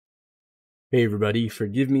Hey everybody,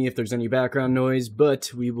 forgive me if there's any background noise,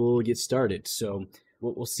 but we will get started. So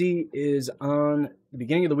what we'll see is on the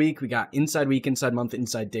beginning of the week, we got inside week, inside month,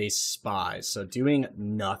 inside day spies. So doing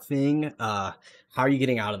nothing, how are you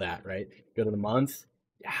getting out of that, right? Go to the month,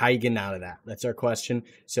 how are you getting out of that? That's our question.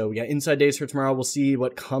 So we got inside days for tomorrow. We'll see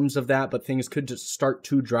what comes of that, but things could just start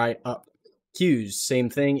to dry up. Qs, same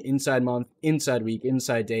thing, inside month, inside week,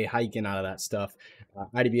 inside day, how you getting out of that stuff?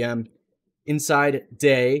 IDBM, inside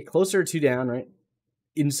day, closer to down, right?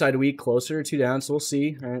 Inside week, closer to down. So we'll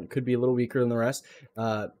see. Right? Could be a little weaker than the rest.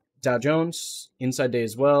 Dow Jones, inside day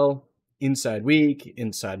as well. Inside week,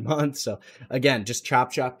 inside month. So again, just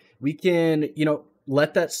chop. We can,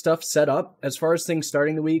 let that stuff set up. As far as things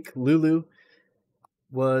starting the week, Lulu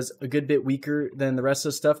was a good bit weaker than the rest of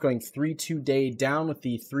the stuff, going 3-2 day down with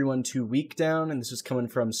the 3-1-2 week down. And this is coming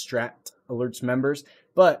from Strat Alerts members,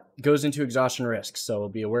 but goes into exhaustion risk. So we'll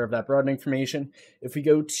be aware of that broad information. If we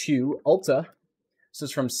go to Ulta, this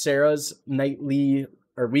is from Sarah's nightly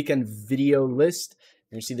or weekend video list.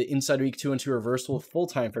 And you see the inside week 2 and 2 reversal full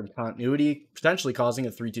time from continuity, potentially causing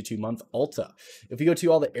a 3-2 month Ulta. If we go to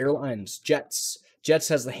all the airlines, Jets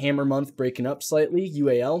has the hammer month breaking up slightly.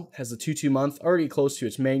 UAL has the 2-2 month already close to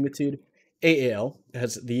its magnitude. AAL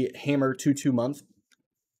has the hammer 2-2 month.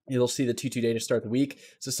 You'll see the 2-2 day to start the week.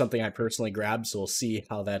 This is something I personally grabbed, so we'll see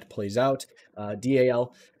how that plays out.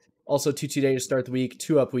 DAL, also 2-2 day to start the week,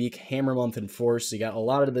 2-up week, hammer month in force. So you got a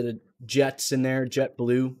lot of the Jets in there.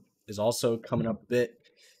 JetBlue is also coming up a bit.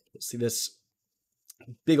 You'll see this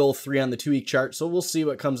big old 3 on the 2-week chart. So we'll see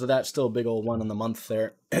what comes of that. Still a big old 1 on the month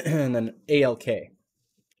there. And then ALK,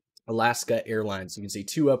 Alaska Airlines. You can see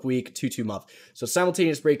 2-up week, 2-2 month. So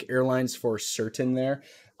simultaneous break airlines for certain there.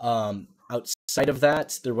 Outside of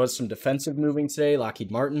that, there was some defensive moving today.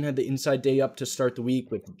 Lockheed Martin had the inside day up to start the week,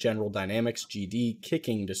 with General Dynamics, GD,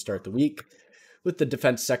 kicking to start the week. With the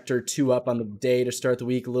defense sector 2 up on the day to start the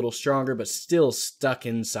week, a little stronger, but still stuck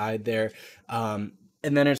inside there.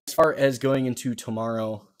 And then as far as going into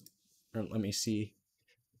tomorrow, let me see,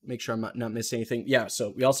 make sure I'm not missing anything. Yeah,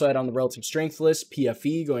 so we also had on the relative strength list,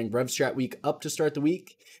 PFE going RevStrat week up to start the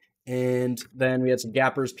week. And then we had some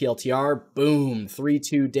gappers, PLTR, boom,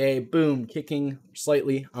 3-2 day, boom, kicking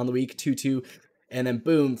slightly on the week, 2-2, and then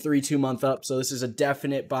boom, 3-2 month up. So this is a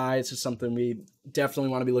definite buy. This is something we definitely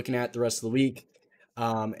want to be looking at the rest of the week.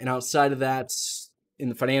 And outside of that, in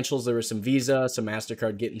the financials, there was some Visa, some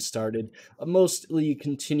MasterCard getting started. Mostly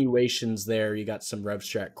continuations there. You got some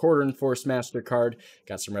RevStrat quarter enforced MasterCard,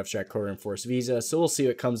 got some RevStrat quarter enforced Visa. So we'll see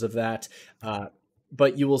what comes of that.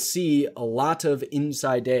 But you will see a lot of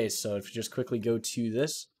inside days. So if you just quickly go to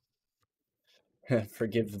this,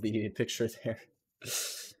 forgive the picture there.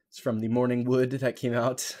 It's from the Morning Wood that came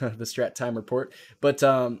out, the Strat Time report. But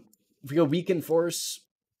if we go week in force,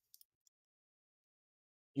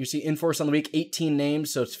 you see Inforce on the week, 18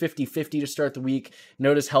 names, so it's 50-50 to start the week.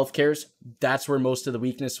 Notice healthcare's, that's where most of the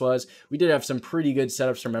weakness was. We did have some pretty good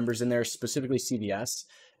setups for members in there, specifically CVS.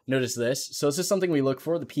 Notice this. So this is something we look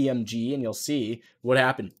for, the PMG, and you'll see what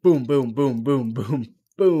happened. Boom, boom, boom, boom, boom,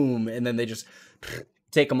 boom. And then they just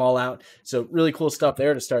take them all out. So really cool stuff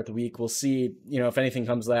there to start the week. We'll see, if anything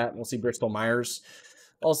comes of that. We'll see Bristol Myers.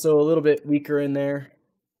 Also a little bit weaker in there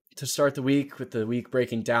to start the week, with the week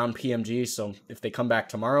breaking down PMG. So if they come back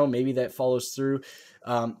tomorrow, maybe that follows through.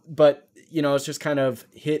 But, it's just kind of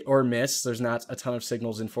hit or miss. There's not a ton of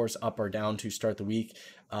signals in force up or down to start the week.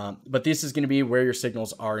 But this is going to be where your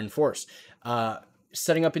signals are in force.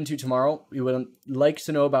 Setting up into tomorrow, we would like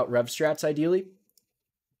to know about RevStrats ideally.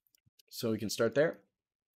 So we can start there.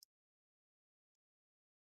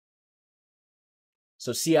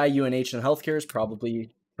 So CI, UNH, and healthcare is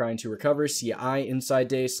probably trying to recover. CI inside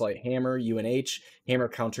day, slight hammer. UNH, hammer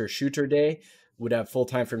counter shooter day, would have full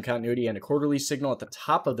time frame continuity and a quarterly signal at the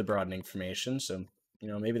top of the broadening formation. So,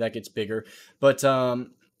 maybe that gets bigger, but,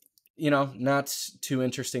 not too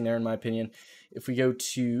interesting there in my opinion. If we go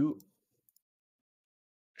to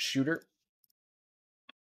shooter,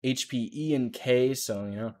 HPE and K,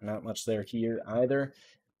 so, not much there here either.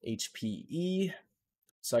 HPE,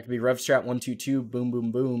 so that could be RevStrat 1-2-2, boom,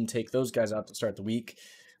 boom, boom. Take those guys out to start the week.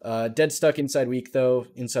 Dead stuck inside week, though.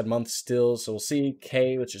 Inside month still. So we'll see.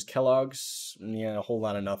 K, which is Kellogg's. Yeah, a whole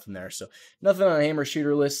lot of nothing there. So nothing on a hammer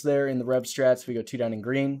shooter list there in the RevStrats. We go 2 down in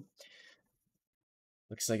green.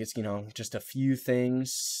 Looks like it's, just a few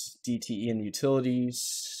things. DTE and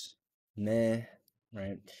utilities. Meh.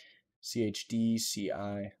 Right. CHD,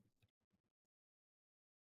 CI.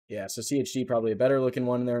 Yeah, so CHD probably a better looking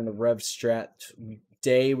one there in the RevStrat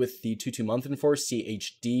day with the 2-2 month in force.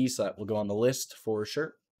 CHD, so that will go on the list for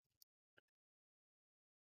sure.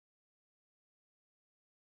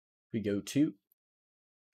 We go to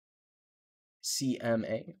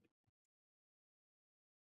CMA.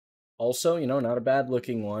 Also, not a bad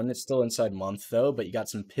looking one. It's still inside month though, but you got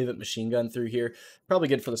some pivot machine gun through here. Probably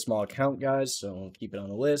good for the small account guys, so keep it on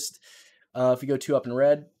the list. If we go 2 up in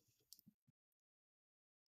red,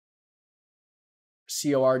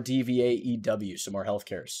 COR, DVA, EW, some more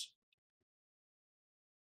healthcares.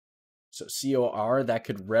 So COR, that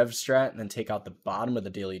could rev strat and then take out the bottom of the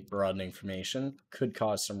daily broadening formation. Could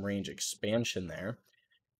cause some range expansion there.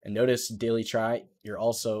 And notice daily try, you're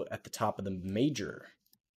also at the top of the major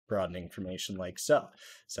broadening formation like so.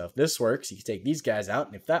 So if this works, you can take these guys out.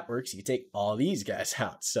 And if that works, you can take all these guys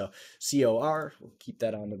out. So COR, we'll keep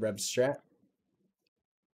that on the rev strat.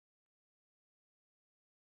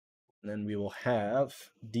 And then we will have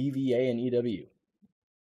DVA and EW.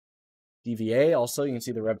 DVA, also, you can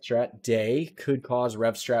see the rev strat day could cause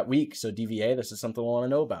rev strat week. So DVA, this is something we want to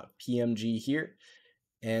know about. PMG here.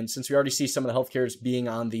 And since we already see some of the healthcares being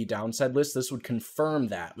on the downside list, this would confirm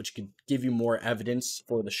that, which could give you more evidence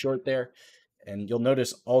for the short there. And you'll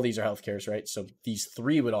notice all these are healthcares, right? So these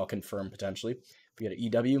 3 would all confirm potentially. If we get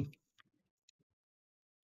an EW.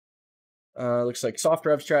 Looks like soft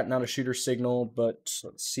rev strat, not a shooter signal, but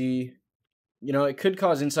let's see. It could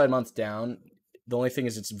cause inside month down. The only thing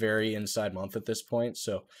is it's very inside month at this point.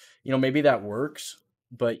 So, maybe that works,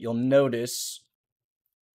 but you'll notice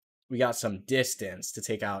we got some distance to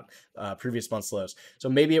take out previous month's lows. So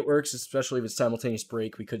maybe it works, especially if it's simultaneous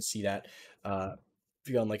break. We could see that. If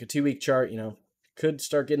you go on like a 2-week chart, could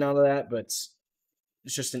start getting out of that, but it's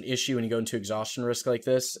just an issue when you go into exhaustion risk like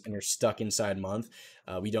this and you're stuck inside month.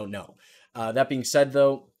 We don't know. That being said,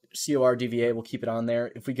 though, COR, DVA, we'll keep it on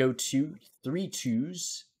there. If we go to 3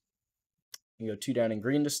 2s, you go 2 down in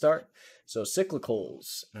green to start. So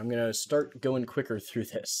cyclicals, I'm going to start going quicker through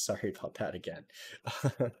this. Sorry about that again.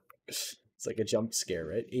 It's like a jump scare,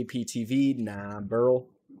 right? APTV, nah. Burl,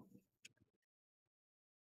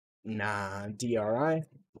 nah. DRI,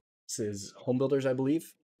 this is Home Builders, I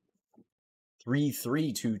believe.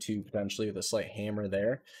 3322 potentially with a slight hammer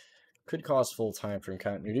there. Could cause full time frame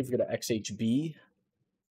continuity. If we go to XHB,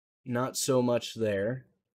 not so much there.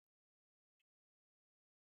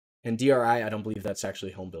 And DRI, I don't believe that's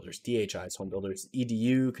actually Home Builders. DHI is Home Builders.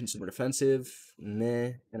 EDU, Consumer Defensive,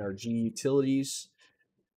 meh. NRG, Utilities.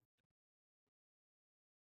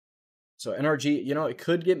 So NRG, it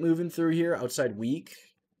could get moving through here outside week.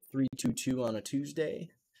 322 on a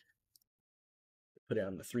Tuesday. Put it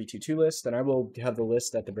on the 322 list, and I will have the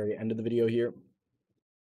list at the very end of the video here.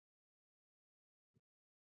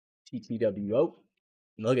 TTWO.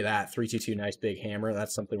 Look at that, 322, nice big hammer.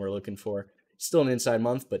 That's something we're looking for. Still an inside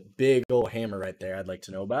month, but big old hammer right there I'd like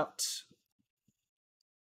to know about.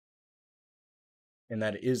 And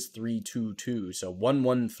that is 322, so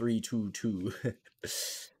 11322.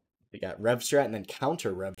 We got rev strat and then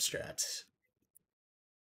counter rev strat.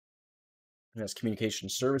 And that's communication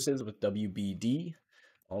services with WBD.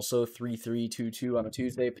 Also 3322 on a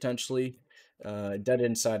Tuesday potentially. Dead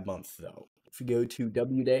inside month though. If we go to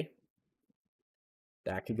W day,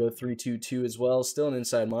 that could go 322 as well. Still an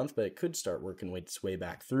inside month, but it could start working its way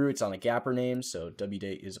back through. It's on a gapper name, so W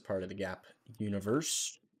day is a part of the gap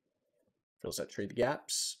universe. Fills that trade the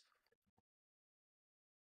gaps.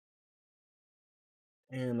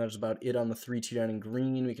 And that's about it on the 3-2 down in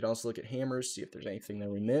green. We could also look at hammers, see if there's anything that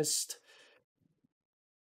we missed.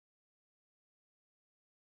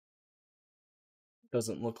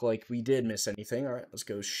 Doesn't look like we did miss anything. All right, let's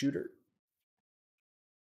go shooter.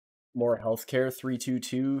 More healthcare,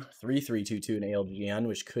 322, 3322 in ALGN,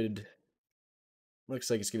 which could, looks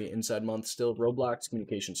like it's going to be inside month still. Roblox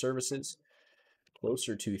Communication Services,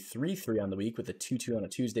 closer to 3-3 on the week with a 2-2 on a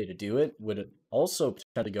Tuesday to do it. Would also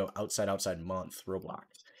potentially go outside month, Roblox.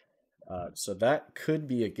 So that could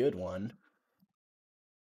be a good one.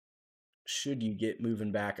 Should you get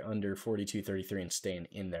moving back under 42.33 and staying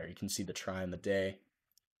in there. You can see the try on the day.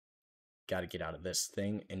 Got to get out of this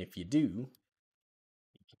thing. And if you do,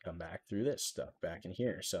 you can come back through this stuff back in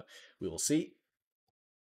here. So we will see.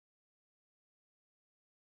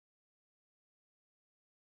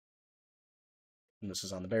 And this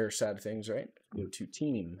is on the bear side of things, right? Go to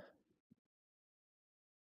team.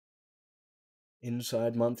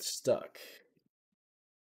 Inside month stuck.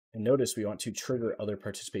 And notice we want to trigger other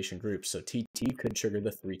participation groups. So TT could trigger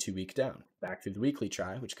the 3-2 week down. Back through the weekly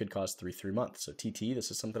try, which could cause 3-3 month. So TT,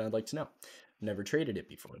 this is something I'd like to know. Never traded it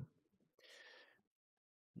before.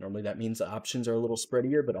 Normally that means the options are a little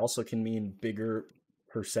spreadier, but also can mean bigger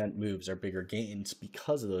percent moves or bigger gains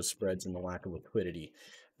because of those spreads and the lack of liquidity.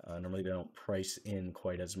 Normally they don't price in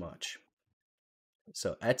quite as much.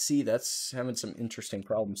 So Etsy, that's having some interesting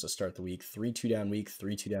problems to start the week. 3-2 down week,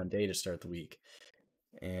 3-2 down day to start the week.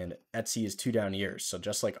 And Etsy is 2 down years. So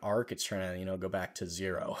just like ARK, it's trying to, you know, go back to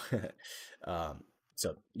 0.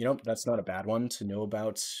 So, you know, that's not a bad one to know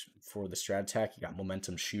about for the strat attack. You got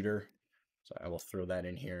Momentum Shooter. So I will throw that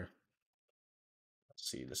in here. Let's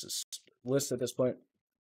see, this is list at this point.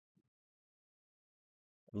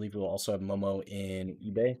 I believe we'll also have Momo in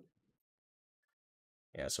eBay.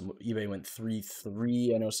 Yeah, so eBay went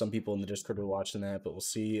 3-3. I know some people in the Discord are watching that, but we'll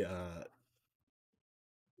see.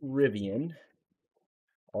 Rivian,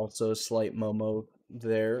 also slight Momo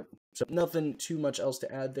there. So nothing too much else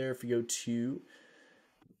to add there. If we go to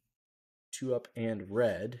 2-up and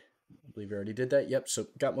red, I believe we already did that. Yep, so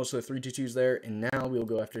got most of the 3-2-2s there, and now we'll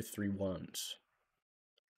go after 3-1s.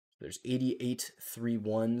 There's 88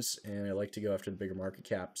 3-1s, and I like to go after the bigger market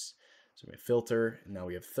caps. So we have filter, and now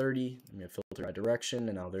we have 30. And we have filter by direction,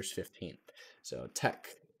 and now there's 15. So tech,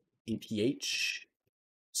 APH,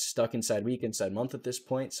 stuck inside week, inside month at this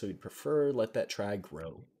point, so we'd prefer let that try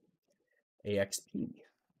grow. AXP,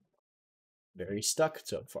 very stuck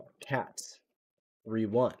so far. Cat,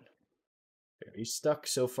 3-1. Very stuck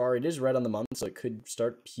so far. It is red on the month, so it could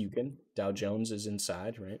start puking. Dow Jones is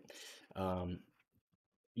inside, right?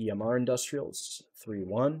 EMR Industrials,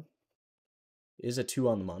 3-1. Is a 2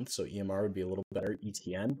 on the month, so EMR would be a little better.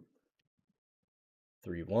 ETN,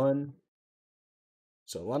 3-1.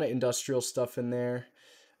 So a lot of industrial stuff in there.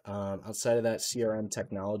 Outside of that, CRM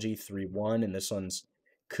Technology, 3-1, and this one's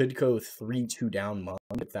could go 3-2 down month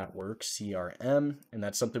if that works. CRM, and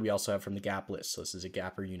that's something we also have from the Gap list. So this is a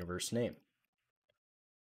Gapper Universe name.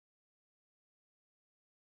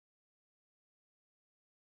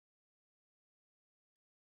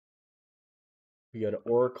 We go to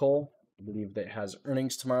Oracle. I believe that has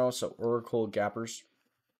earnings tomorrow, so Oracle Gappers.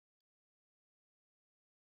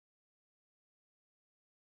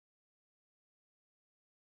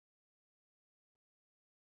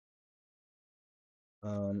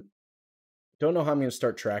 Don't know how I'm going to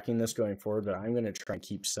start tracking this going forward, but I'm going to try and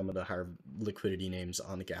keep some of the higher liquidity names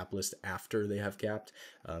on the gap list after they have gapped,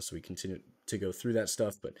 so we continue to go through that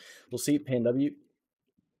stuff. But we'll see. PanW,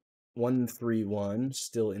 1-3-1,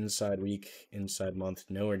 still inside week, inside month,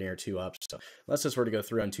 nowhere near 2 up. So unless this were to go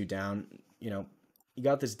 3-2 down, you know, you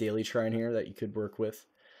got this daily trend here that you could work with,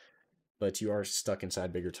 but you are stuck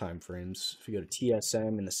inside bigger time frames. If you go to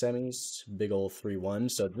TSM in the semis, big old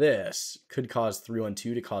 3-1. So this could cause 3-1-2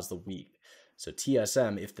 to cause the week. So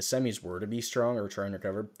TSM, if the semis were to be strong or try and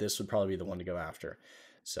recover, this would probably be the one to go after.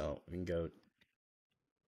 So we can go.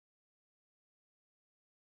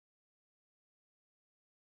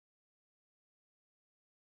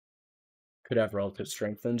 Could have relative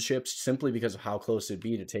strength in ships simply because of how close it'd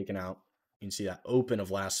be to taking out. You can see that open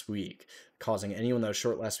of last week, causing anyone that was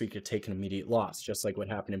short last week to take an immediate loss, just like what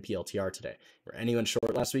happened in PLTR today, where anyone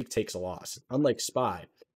short last week takes a loss. Unlike SPY,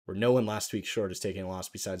 where no one last week short is taking a loss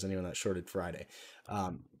besides anyone that shorted Friday.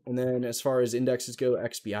 And then as far as indexes go,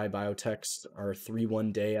 XBI Biotechs are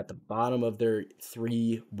 3-1 day at the bottom of their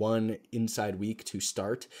 3-1 inside week to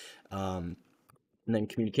start. And then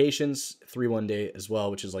communications, 3-1 day as well,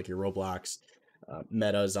 which is like your Roblox.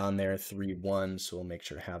 Meta's on there, 3-1, so we'll make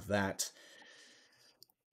sure to have that.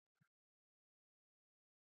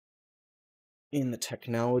 In the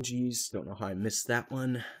technologies, don't know how I missed that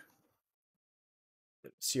one.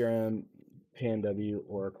 CRM, PanW,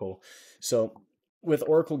 Oracle. So with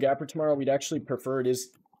Oracle Gapper tomorrow, we'd actually prefer it is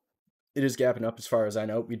gapping up as far as I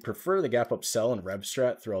know. We'd prefer the gap up sell and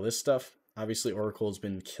RebStrat through all this stuff. Obviously, Oracle's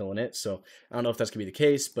been killing it, so I don't know if that's going to be the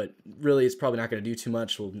case, but really it's probably not going to do too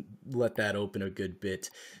much. We'll let that open a good bit.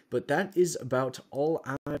 But that is about all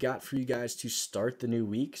I've got for you guys to start the new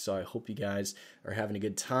week, so I hope you guys are having a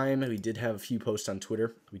good time. We did have a few posts on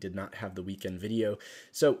Twitter. We did not have the weekend video.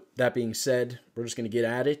 So that being said, we're just going to get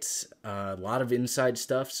at it. A lot of inside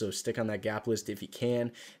stuff, so stick on that gap list if you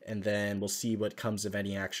can, and then we'll see what comes of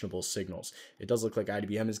any actionable signals. It does look like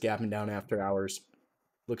IDBM is gapping down after hours.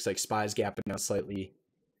 Looks like SPY's gapping out slightly.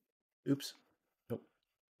 Oops. Nope.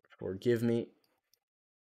 Forgive me.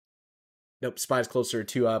 Nope. SPY's closer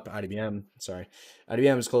to 2 up. IDBM, sorry.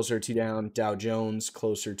 IDBM is closer to 2 down. Dow Jones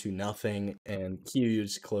closer to nothing. And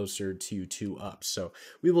Q's closer to 2 up. So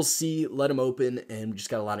we will see. Let them open. And we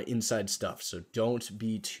just got a lot of inside stuff. So don't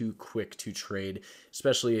be too quick to trade,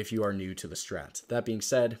 especially if you are new to the strat. That being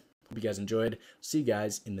said, hope you guys enjoyed. See you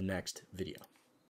guys in the next video.